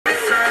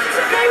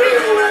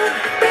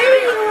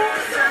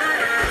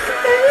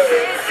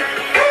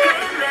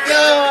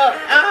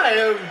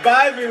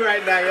vibing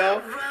right now,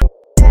 yo.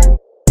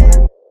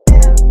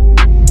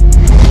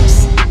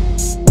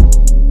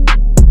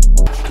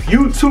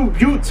 YouTube.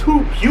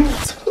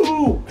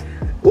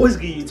 What's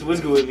good, YouTube? What's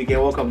good with you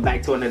again? Welcome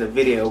back to another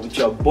video with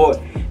your boy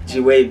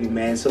G-Wavy,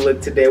 man. So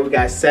look, today we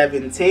got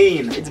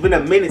 17. It's been a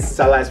minute since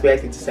I last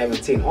reacted to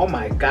 17. Oh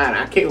my god,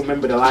 I can't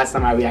remember the last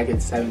time I reacted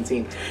to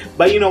 17.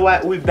 But you know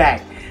what? We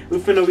back. We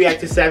finna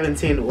react to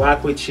 17.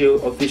 Rock with you,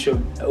 official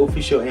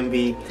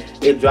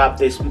MV. It dropped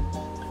this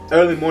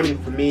early morning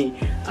for me.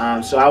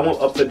 So I won't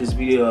upload this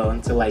video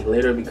until like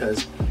later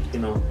because you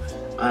know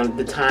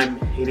the time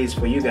it is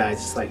for you guys,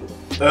 it's like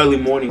early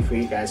morning for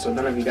you guys, so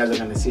none of you guys are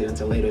gonna see it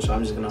until later. So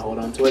I'm just gonna hold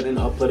on to it and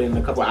upload it in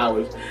a couple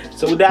hours.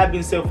 So with that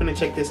being said, we're gonna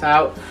check this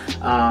out.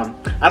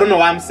 I don't know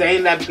why I'm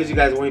saying that because you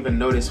guys won't even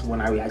notice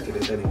when I react to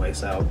this anyway.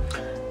 So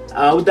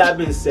with that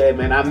being said,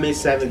 man, I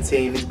missed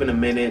 17. It's been a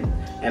minute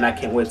and I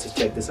can't wait to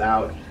check this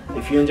out.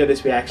 If you enjoyed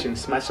this reaction,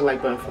 smash the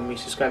like button for me,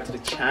 subscribe to the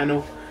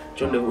channel,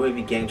 join the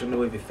Wavy gang, join the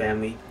Wavy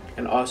family,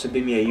 and also be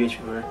me a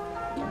YouTuber.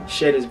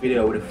 Share this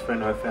video with a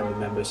friend or a family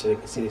member so they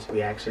can see this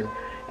reaction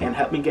and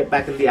help me get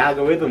back in the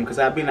algorithm because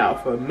I've been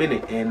out for a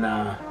minute, and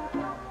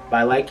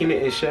by liking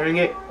it and sharing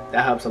it,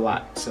 that helps a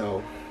lot.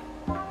 So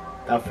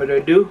without further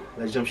ado,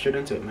 let's jump straight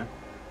into it, man.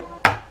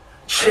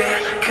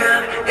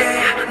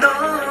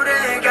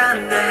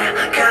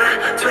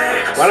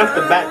 Right off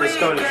the bat, they're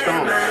starting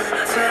strong.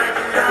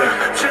 Yeah.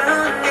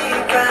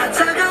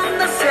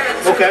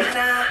 Okay.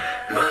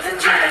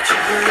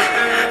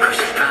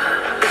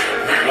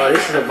 Oh,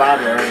 this is a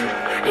vibe already.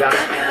 Yeah,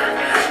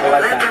 I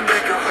like that.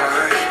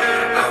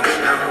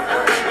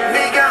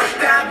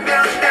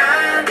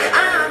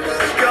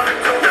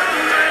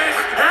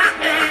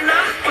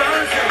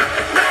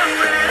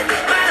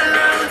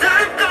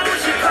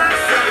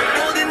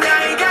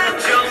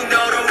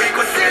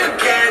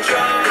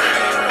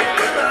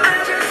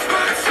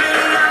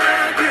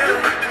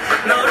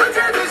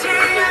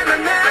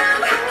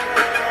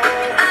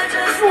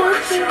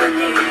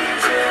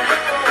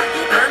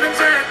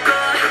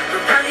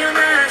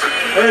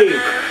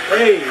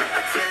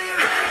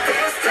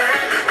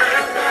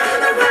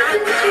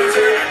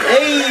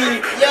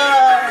 Hey,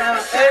 yeah,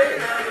 hey,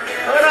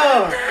 hold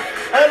on.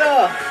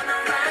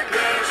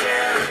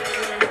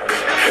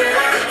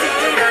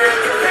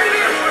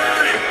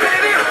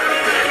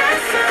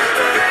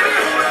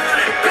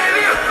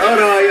 Hold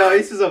on, yo,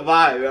 this is a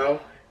vibe, yo.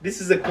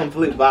 This is a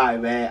complete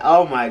vibe, man.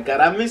 Oh my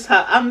god, I miss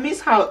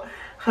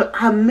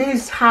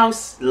how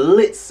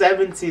lit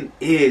 17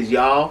 is,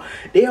 y'all.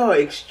 They are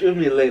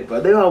extremely lit, bro.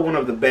 They are one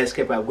of the best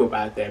K-pop group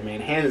out there, man.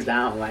 Hands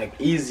down, like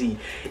easy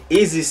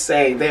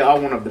saying. They are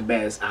one of the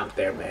best out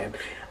there, man.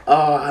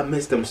 Oh, I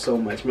miss them so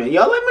much, man.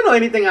 Y'all let me know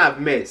anything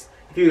I've missed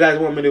if you guys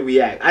want me to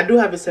react. I do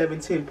have a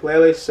 17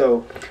 playlist,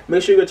 so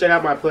make sure you go check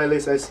out my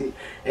playlist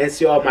and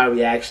see all my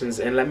reactions,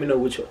 and let me know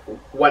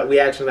what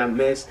reactions I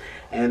missed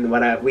and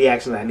what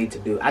reactions I need to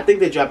do. I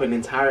think they drop an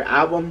entire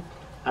album.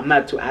 I'm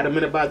not too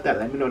adamant about that.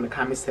 Let me know in the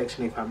comment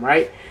section if I'm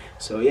right.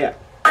 So yeah.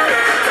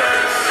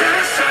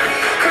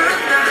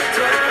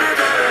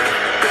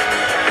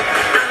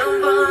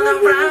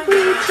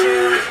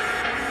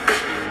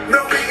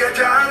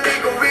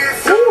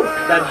 Ooh,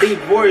 that deep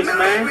voice,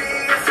 man.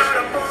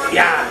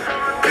 Yeah.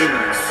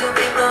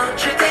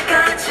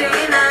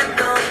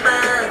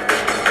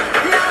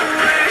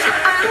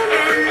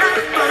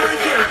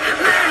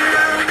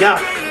 Yeah.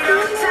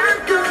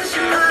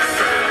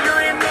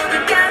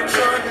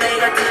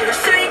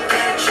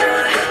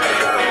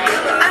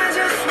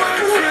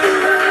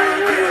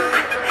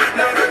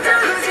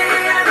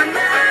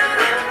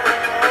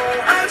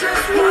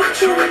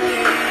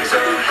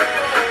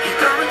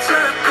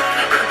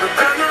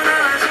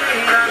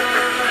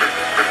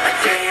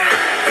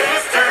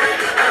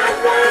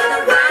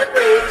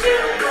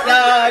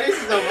 This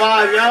is a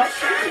vibe, y'all.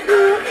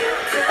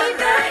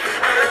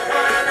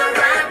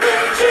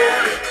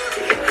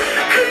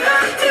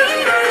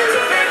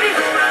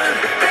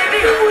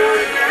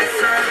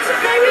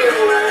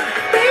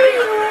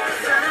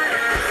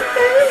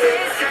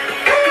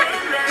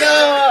 Yo,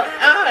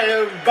 I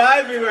am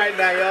vibing right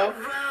now, yo.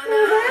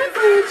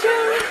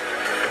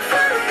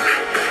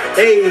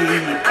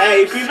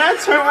 Hey, if you're not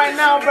turned right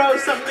now, bro,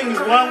 something's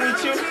wrong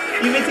with you.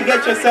 You need to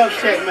get yourself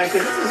checked, man,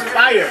 because this is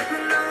fire.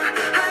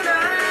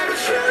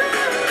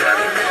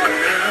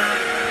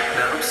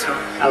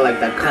 I like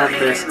that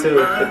calmness too.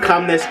 The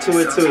calmness to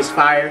it too is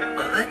fire.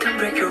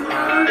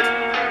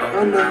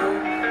 Oh no.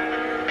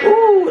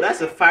 Ooh, that's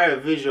a fire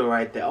visual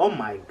right there. Oh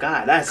my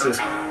god, that's a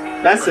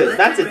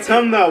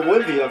thumbnail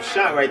worthy of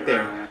shot right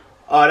there.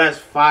 Oh, that's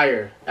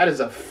fire. That is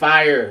a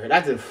fire.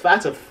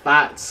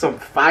 Some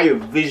fire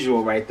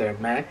visual right there,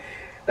 man.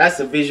 That's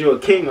a visual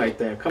king right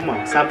there. Come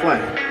on, stop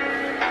playing.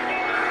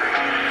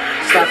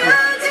 Stop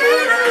playing.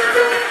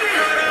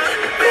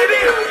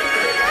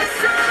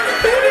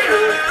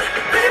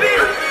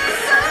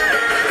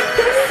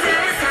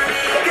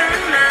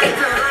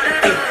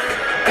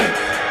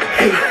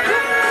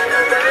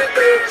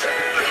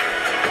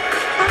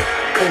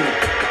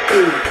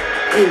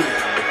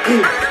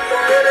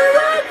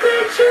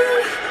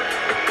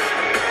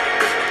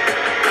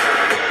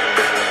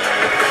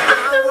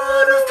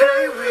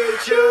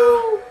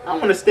 I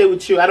want to stay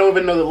with you. I don't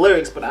even know the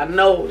lyrics, but I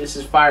know this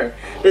is fire.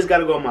 This got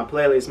to go on my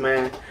playlist,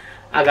 man.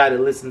 I got to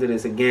listen to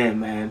this again,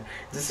 man.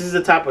 This is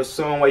the type of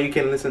song where you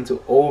can listen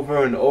to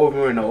over and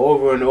over and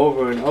over and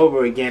over and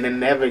over again and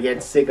never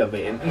get sick of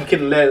it. And you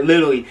can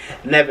literally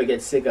never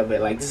get sick of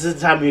it. Like, this is the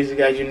type of music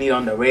that you need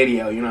on the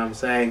radio, you know what I'm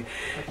saying?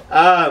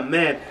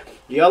 Man.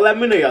 Y'all let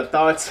me know your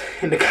thoughts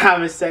in the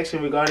comment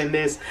section regarding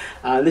this.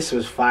 This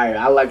was fire.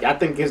 I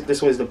think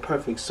this was the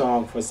perfect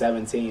song for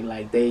 17.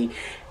 Like they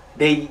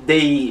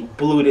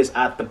blew this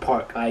out the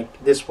park.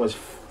 Like, this was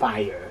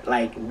fire.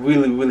 Like,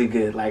 really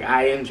good. Like,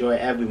 I enjoy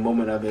every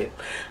moment of it.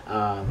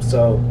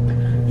 So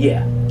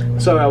yeah.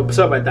 Sorry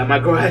about that. My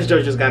garage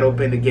door just got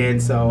opened again,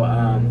 so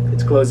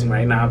it's closing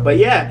right now. But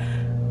yeah.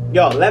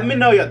 Yo, let me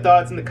know your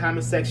thoughts in the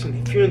comment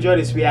section. If you enjoyed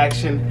this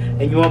reaction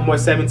and you want more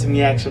 17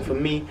 reaction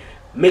from me,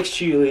 make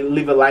sure you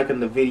leave a like on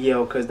the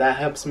video, because that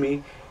helps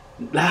me.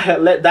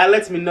 That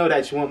lets me know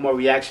that you want more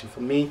reaction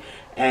from me.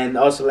 And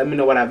also let me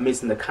know what I've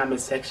missed in the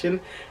comment section.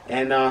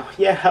 And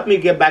yeah, help me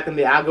get back in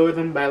the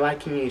algorithm by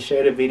liking and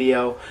share the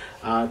video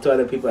to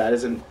other people that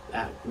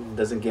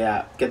doesn't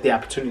get the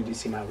opportunity to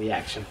see my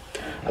reaction.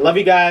 I love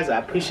you guys. I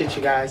appreciate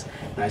you guys.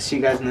 And I'll see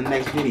you guys in the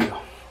next video.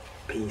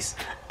 Peace.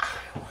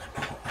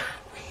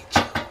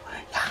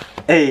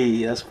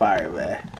 Hey, that's fire, man.